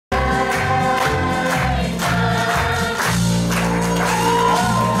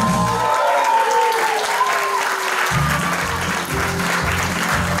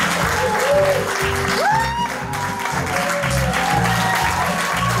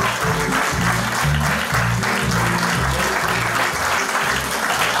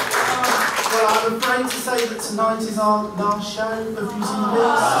afraid to say that tonight is our last show of Beauty and the Beast?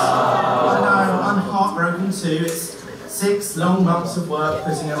 I know, I'm heartbroken too. It's 6 long months of work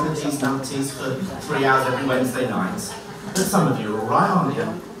putting up with these numpties for 3 hours every Wednesday night. But some of you are alright, aren't you?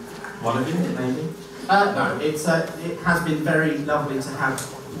 One of you, maybe? No, it has been very lovely to have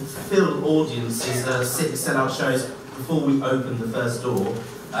filled audiences, 6 sell-out shows before we opened the first door.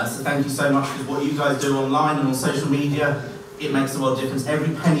 So thank you so much, because what you guys do online and on social media, it makes a lot of difference.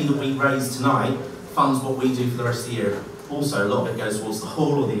 Every penny that we raise tonight funds what we do for the rest of the year. Also, a lot of it goes towards the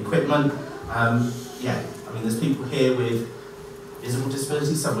hall or the equipment. Yeah, I mean, there's people here with visible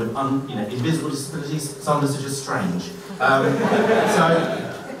disabilities, some with invisible disabilities, some of us are just strange. It's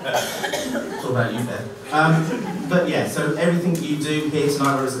all about you there. But yeah, so everything that you do here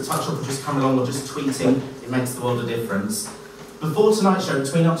tonight, whether it's a touch-up or just coming along or just tweeting, it makes the world a difference. Before tonight's show,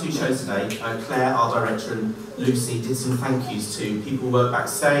 between our 2 shows today, Claire, our director, and Lucy did some thank yous to people who work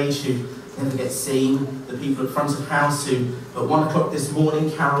backstage, who never get seen, the people at front of house who, at 1 o'clock this morning,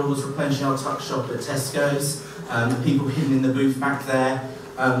 Carol was replenishing our tuck shop at Tesco's, the people hidden in the booth back there,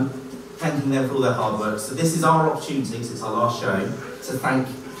 thanking them for all their hard work. So this is our opportunity, because it's our last show, to thank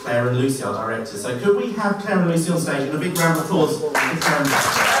Claire and Lucy, our directors. So could we have Claire and Lucy on stage, and a big round of applause for Claire and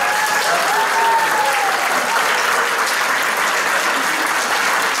Lucy.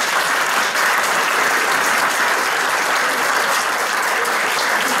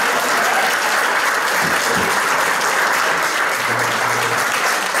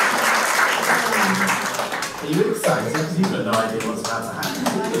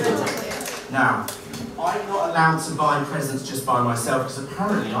 Now, I'm not allowed to buy presents just by myself, because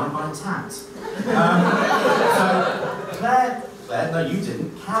apparently I buy tat. So, Claire, no you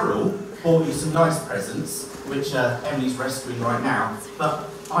didn't, Carol bought you some nice presents, which Emily's rescuing right now, but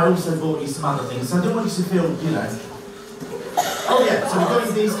I also bought you some other things, so I don't want you to feel, you know... Oh yeah, so we've got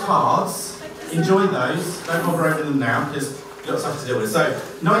you these cards, enjoy those, don't bother opening them now, because you've got stuff to deal with. So,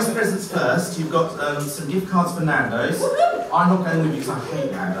 nice presents first, you've got some gift cards for Nando's. I'm not going with you because I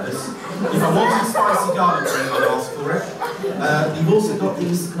hate Nando's. If I wanted spicy garlic bread, I'd ask for it. You've also got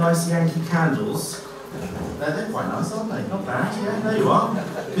these nice Yankee candles. They're quite nice, aren't they? Not bad, yeah, there you are.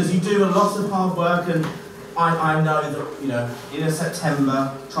 Because you do a lot of hard work, and I know that, you know, in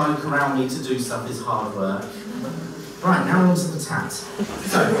September, trying to corral me to do stuff is hard work. Right, now on to the tat.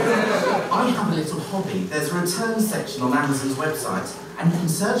 So, I have a little hobby. There's a returns section on Amazon's website, and you can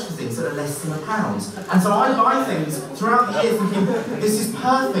search for things that are less than £1. And so I buy things throughout the year thinking, this is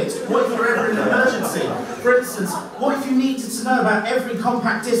perfect. What if you're ever in an emergency? For instance, what if you needed to know about every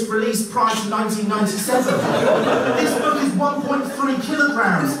compact disc released prior to 1997? This book is 1.3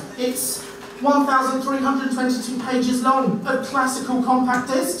 kilograms. It's 1,322 pages long of classical compact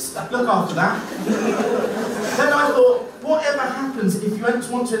discs. Look after that. Then I thought, whatever happens if you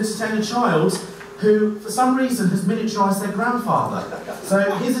want to entertain a child who, for some reason, has miniaturised their grandfather? So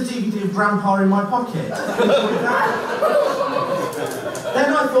here's a DVD of Grandpa in my pocket.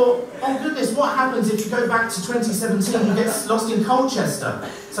 Then I thought, oh goodness, what happens if you go back to 2017 and you get lost in Colchester?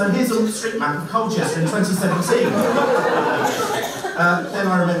 So here's a street map of Colchester in 2017. Then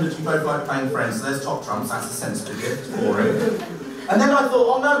I remembered you both like playing Friends, so there's Top Trumps, that's a sensible gift, boring. And then I thought,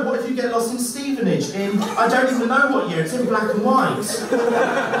 oh no, what if you get lost in Stevenage in, I don't even know what year, it's in black and white.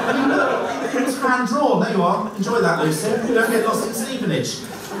 I mean look, it was hand-drawn, there you are, enjoy that Lucy, you don't get lost in Stevenage.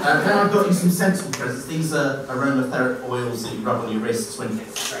 Then I've got you some sensible presents. These are aromatherapy oils that you rub on your wrists when you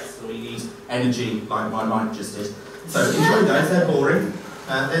get stressed or you need energy, like my mic just did. So enjoy those, they're boring.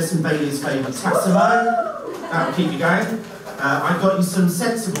 There's some Bailey's favourite Tassimo, that'll keep you going. I've got you some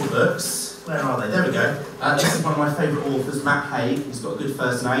sensible books. Where are they? There we go. This is one of my favourite authors, Matt Haig. He's got a good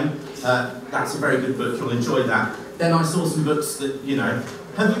first name. That's a very good book, you'll enjoy that. Then I saw some books that, you know,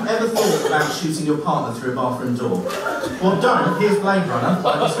 have you ever thought about shooting your partner through a bathroom door? Well, don't. Here's Blade Runner.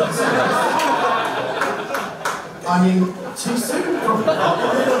 I just got to say that. I mean, too soon? Probably not.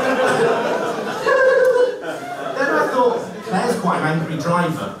 Then I thought, Claire's quite an angry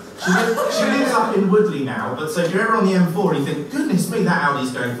driver. She lives up in Woodley now, but so if you're ever on the M4 and you think, goodness me, that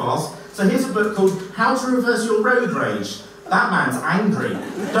Audi's going fast. So here's a book called How to Reverse Your Road Rage. That man's angry.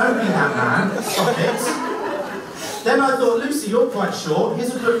 Don't be that man. Stop it. Then I thought, Lucy, you're quite short.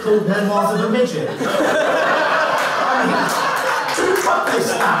 Here's a book called Memoirs of a Midget. I mean, who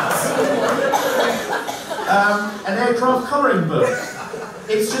published that? An aircraft colouring book.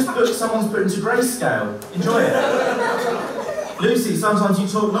 It's just books someone's put into grayscale. Enjoy it. Lucy, sometimes you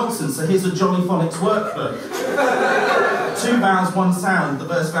talk nonsense, so here's a Johnny Phonics workbook. 2 vowels, 1 sound, the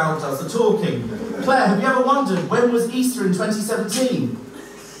first vowel does the talking. Claire, have you ever wondered when was Easter in 2017?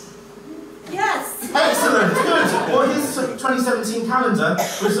 Yes! Excellent, good! Or here's a 2017 calendar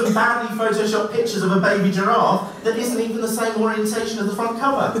with some badly photoshopped pictures of a baby giraffe that isn't even the same orientation as the front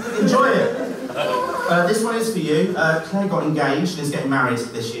cover. Enjoy it. This one is for you. Claire got engaged and is getting married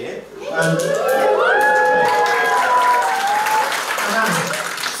this year.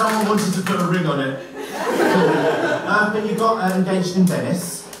 Someone wanted to put a ring on it. But you got engaged in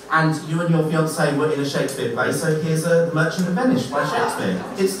Venice, and you and your fiancée were in a Shakespeare play, so here's The Merchant of Venice by Shakespeare.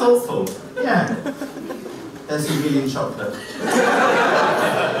 It's thoughtful. Yeah. There's some vegan chocolate.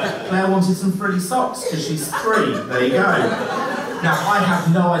 Claire wanted some frilly socks because she's 3. There you go. Now, I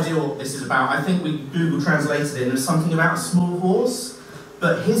have no idea what this is about. I think we Google translated it and there's something about a small horse,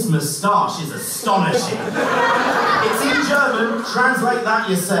 but his moustache is astonishing. It's in German, translate that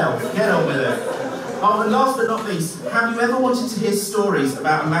yourself. Get on with it. Oh, and last but not least, have you ever wanted to hear stories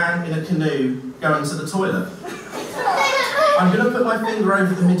about a man in a canoe going to the toilet? I'm going to put my finger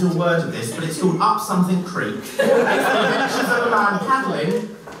over the middle word of this, but it's called Up Something Creek. It's the adventures of a man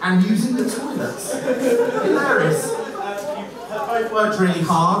paddling and using the toilets. Hilarious. Both worked really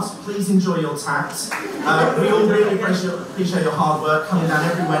hard. Please enjoy your tact. We all really appreciate your hard work coming down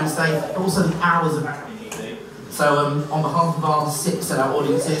every Wednesday, but also the hours of acting you do. So on behalf of our 6 sellout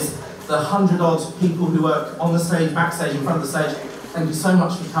audiences, the 100-odd people who work on the stage, backstage, in front of the stage, thank you so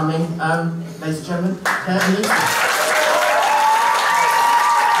much for coming. Ladies and gentlemen, Claire and Lucy.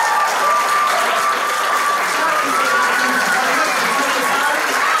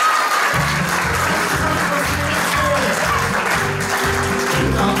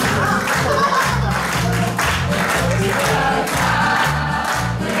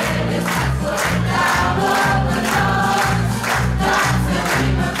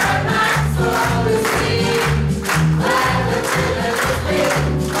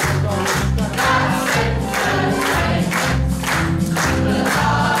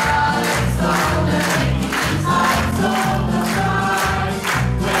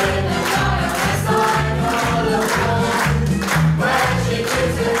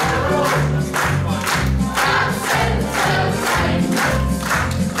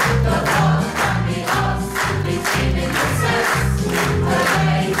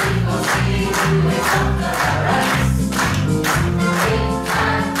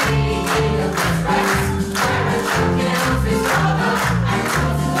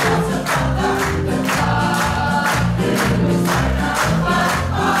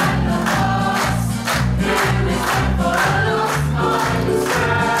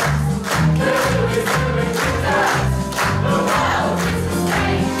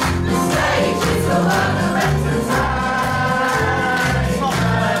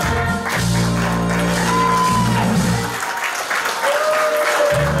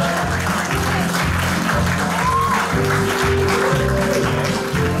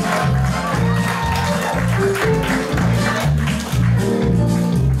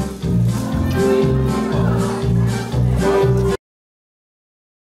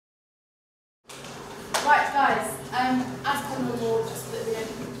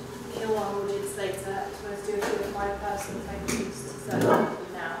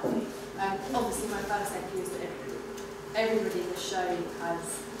 Everybody in the show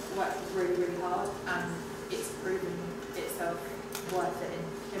has worked really, really hard, and it's proven itself worth it in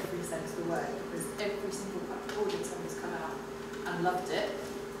every sense of the word, because every single audience member's come out and loved it,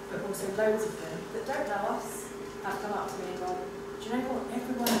 but also loads of them that don't know us have come up to me and gone, do you know what,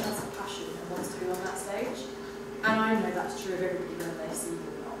 everyone has a passion and wants to be on that stage, and I know that's true of everybody whether they see you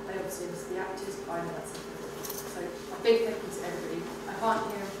or not. They obviously see the actors, but I know that's important. So a big thank you to everybody. I can't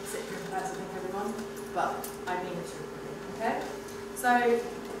hear sit here in person thank everyone, but I mean it to everybody. Okay? So,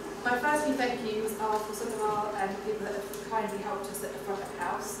 my first few thank yous are for some of our people that have kindly helped us at the front of the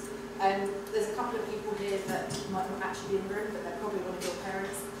house. There's a couple of people here that might not actually be in the room, but they're probably one of your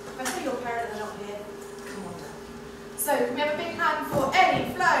parents. If I say your parent and they're not here, come on down. So, can we have a big hand for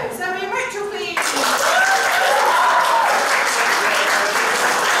Ellie, Flo, Zoe and Rachel, please?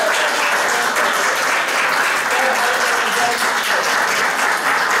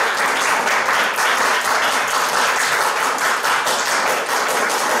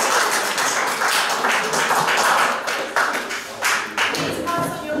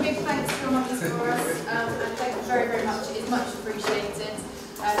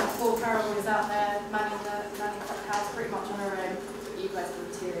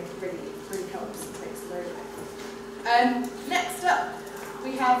 Next up,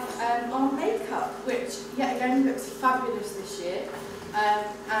 we have our makeup, which yet again looks fabulous this year.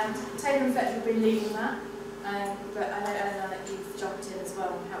 And Taylor and Fletcher have been leading that, but I know Eleanor that you've jumped in as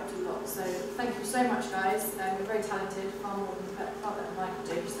well and helped a lot. So thank you so much, guys. You're very talented, far better than I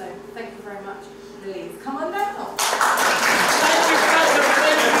could do. So thank you very much. Please come on down.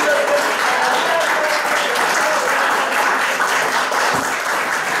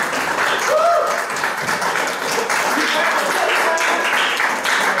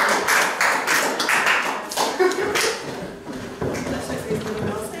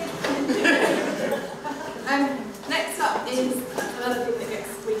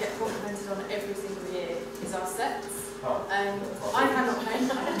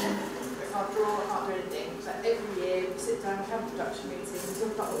 sit down and have a production meeting and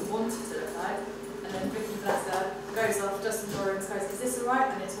talk about what we want it to look like, and then Vicky, bless her, goes off, does some drawings, goes, is this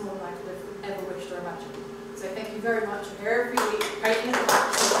alright? And it's more than I could have ever wished or imagined. So thank you very much. I'm here every week, painting at the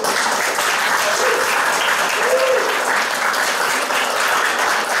back.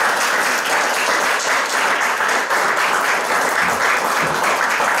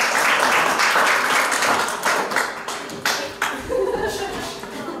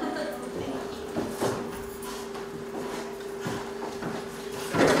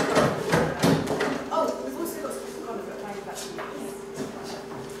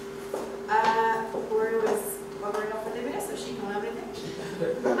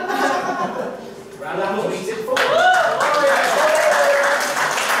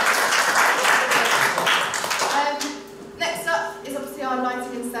 Next up is obviously our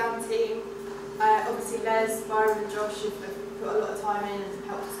lighting and sound team. Obviously Les, Byron and Josh have put a lot of time in and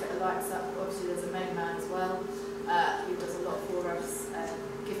helped us get the lights up. But obviously there's a main man as well who does a lot for us,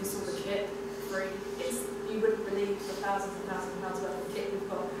 give us all the kit free. You wouldn't believe the thousands and thousands of pounds worth of kit we've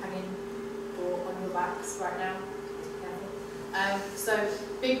got hanging on your backs right now. So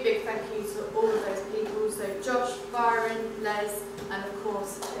big thank you to all of those people. So Josh, Byron, Les, and of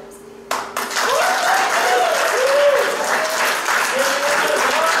course James.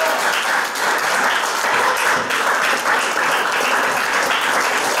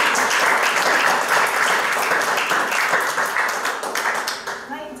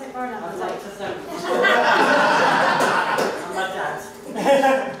 Now you can take Byron out of the day. I'm my dad.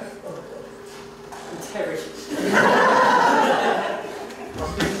 I'm Terry.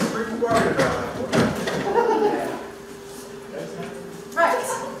 Right,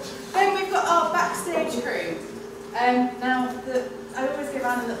 then we've got our backstage crew. Now, I always give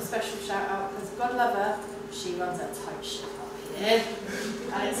Anne a little special shout out because God love her, she runs a tight ship up here,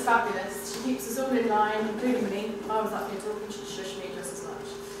 and it's fabulous. She keeps us all in line, including me. If I was up here talking, she'd shush me just as much.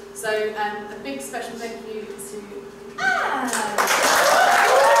 So, a big special thank you to Anne.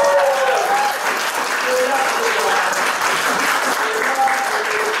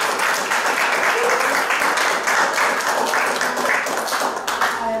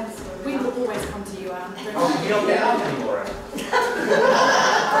 We will always come to you, Anne. You don't get up anymore, Anne.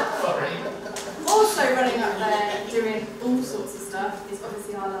 Sorry. Also running up there, doing all sorts of stuff, is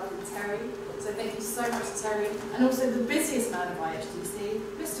obviously our lovely Terry. So thank you so much to Terry. And also the busiest man of IHDC,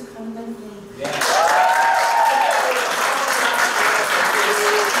 Mr. Conor Bentley. Yeah.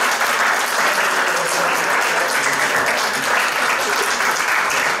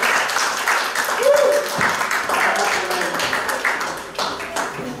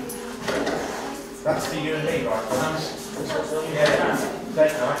 That's for you and me, right? Yeah.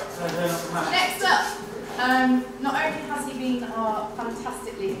 Next up, not only has he been our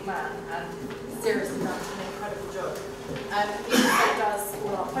fantastic leading man and seriously done an incredible job, he also does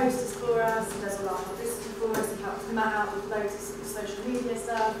all our posters for us, he does all our publicity for us, he helps Matt out with loads of social media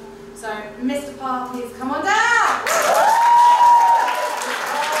stuff. So, Mr. Park, please come on down!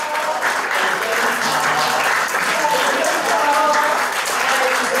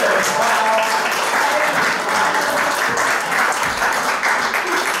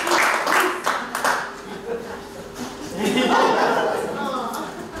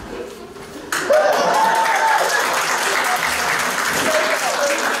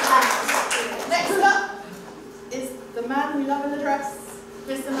 Next up is the man we love in the dress,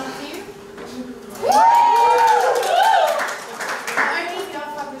 Mr. Matthew. Not only is he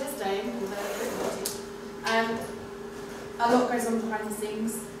our fabulous dame, although a bit naughty, a lot goes on behind the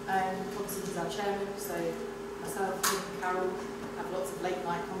scenes. Obviously he's our chairman, so myself and Carol have lots of late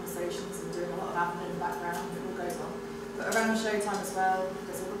night conversations and doing a lot of admin in the background, and it all goes on. But around the showtime as well,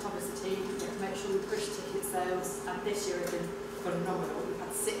 there's all the publicity, we have to make sure we push ticket sales, and this year has been phenomenal. We've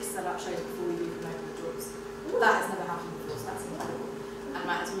had 6 sell-out shows before we even open the doors. That has never happened before, so that's incredible. And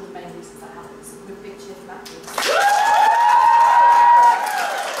Matt is one of the main reasons that happens. So a big cheer for that, please.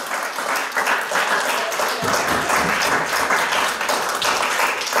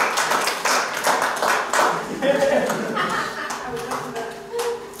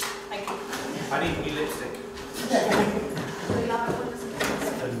 Thank you. I need new lipstick. We love it.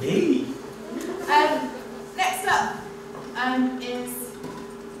 For me? Next up is,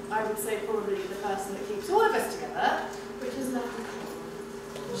 I would say, probably the person that keeps all of us together, which is lovely.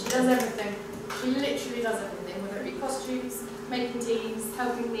 She does everything. She literally does everything, whether it be costumes, making teas,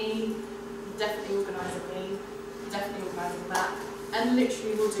 helping me, definitely organising me, definitely organising that, and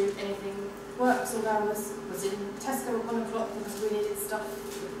literally will do anything. Works all hours, was in Tesco at 1 o'clock because we needed stuff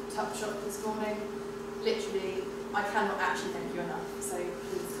with Tuck Shop this morning. Literally, I cannot actually thank you enough, so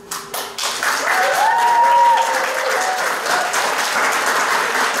please.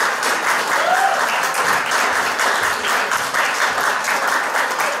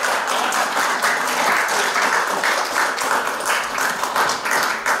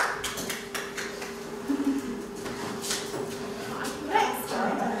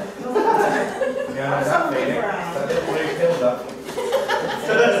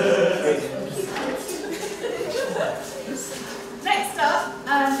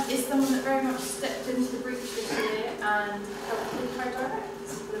 someone that very much stepped into the breach this year and helped me co-direct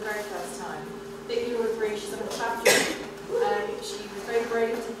for the very first time. I think you will agree she's done a fab job. She was very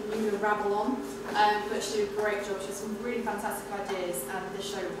brave, taking you to rabble on, but she did a great job. She had some really fantastic ideas, and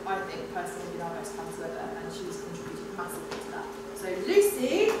this show, I think, personally, been our most fun to ever, and she's contributed massively to that. So,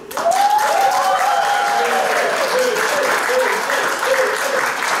 Lucy!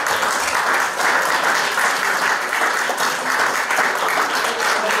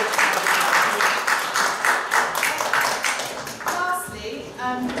 Lastly,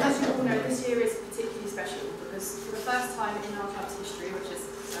 as you all know, this year is particularly special because for the first time in our club's history, which is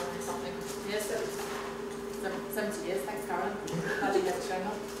something years, 70 years, thanks Caroline, glad you know what's going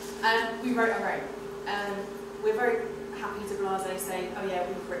on, we wrote our own. We're very happy to blase say, oh yeah,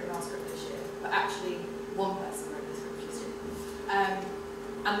 we've written our script this year, but actually one person wrote the script this year.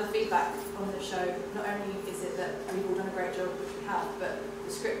 And the feedback on the show, not only is it that we've all done a great job, which we have, but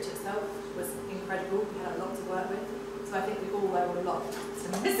the script itself was incredible. We had a lot to work with, so I think we all owe a lot to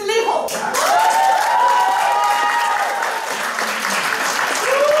Mr. Lee Hall.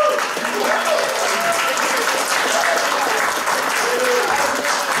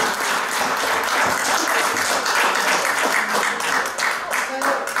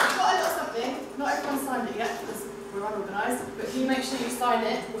 Sign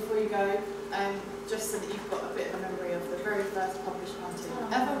it before you go, just so that you've got a bit of a memory of the very first published hunting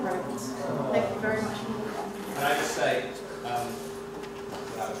ever wrote. Thank you very much. Can I just say,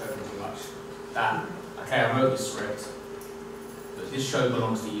 without joking too much, Dan, okay, I wrote the script, but this show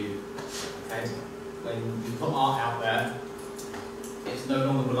belongs to you. Okay? When you put art out there, it no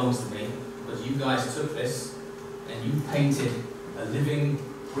longer belongs to me, because you guys took this and you painted a living,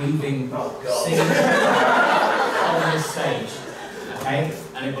 breathing, singing on this stage. Okay,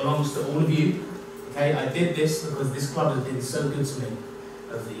 and it belongs to all of you. Okay, I did this because this club has been so good to me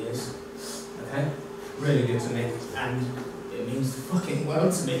over the years. Okay, really good to me, and it means the fucking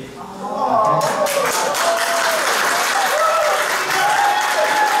world to me.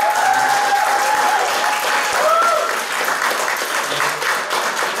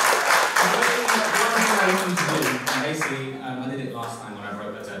 I did it last time when I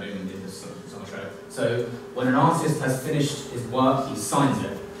wrote that down and did this on the show. So when an artist has finished his work, he signs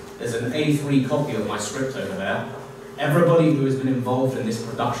it. There's an A3 copy of my script over there. Everybody who has been involved in this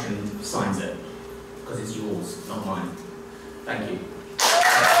production signs it, because it's yours, not mine. Thank you.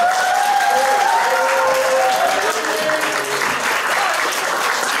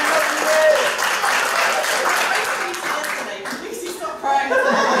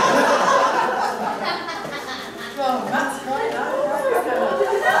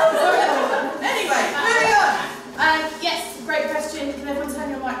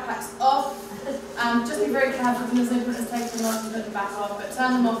 Just be very careful because there's no point us taking them off and putting them back on, but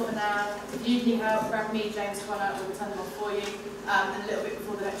turn them off for now. If you need help, grab me, James, Connor, we'll turn them off for you. And a little bit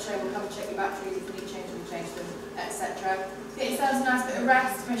before the next show, we'll come and check your batteries. If you need to change them, we'll change them, etc. Get yourselves a nice bit of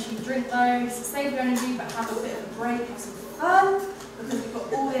rest, make sure you drink loads, save your energy, but have a bit of a break, have some fun, because we've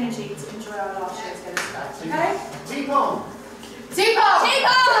got all the energy to enjoy our last show together tonight, okay? T-Pong! T-Pong!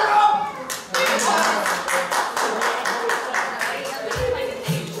 T-Pong!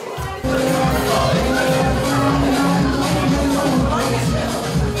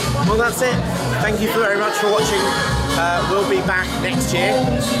 Well, that's it. Thank you very much for watching. We'll be back next year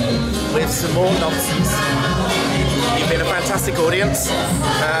with some more nonsense. You've been a fantastic audience.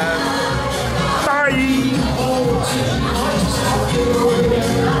 Bye!